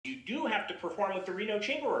do have to perform with the Reno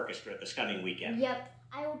Chamber Orchestra this coming weekend. Yep.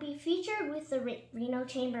 I will be featured with the Reno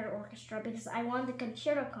Chamber Orchestra because I won the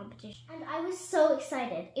concerto competition. And I was so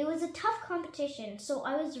excited. It was a tough competition, so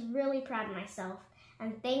I was really proud of myself.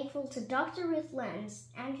 And thankful to Dr. Ruth Lenz,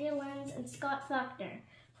 Andrea Lenz, and Scott Faulkner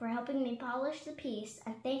for helping me polish the piece,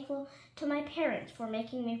 and thankful to my parents for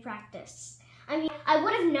making me practice. I mean, I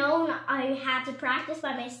would have known I had to practice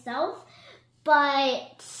by myself,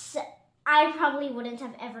 but I probably wouldn't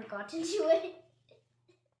have ever gotten to it.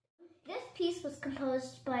 This piece was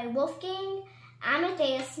composed by Wolfgang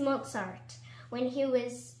Amadeus Mozart when he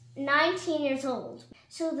was 19 years old.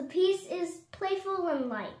 So the piece is playful and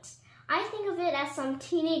light. I think of it as some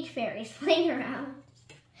teenage fairies playing around.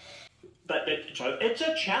 But it's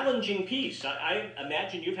a challenging piece. I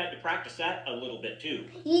imagine you've had to practice that a little bit too.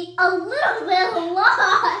 A little bit, a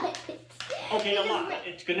lot. Okay, a lot.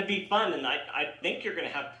 It's going to be fun, and I think you're going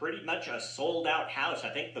to have pretty much a sold-out house. I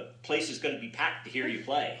think the place is going to be packed to hear you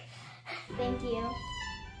play. Thank you.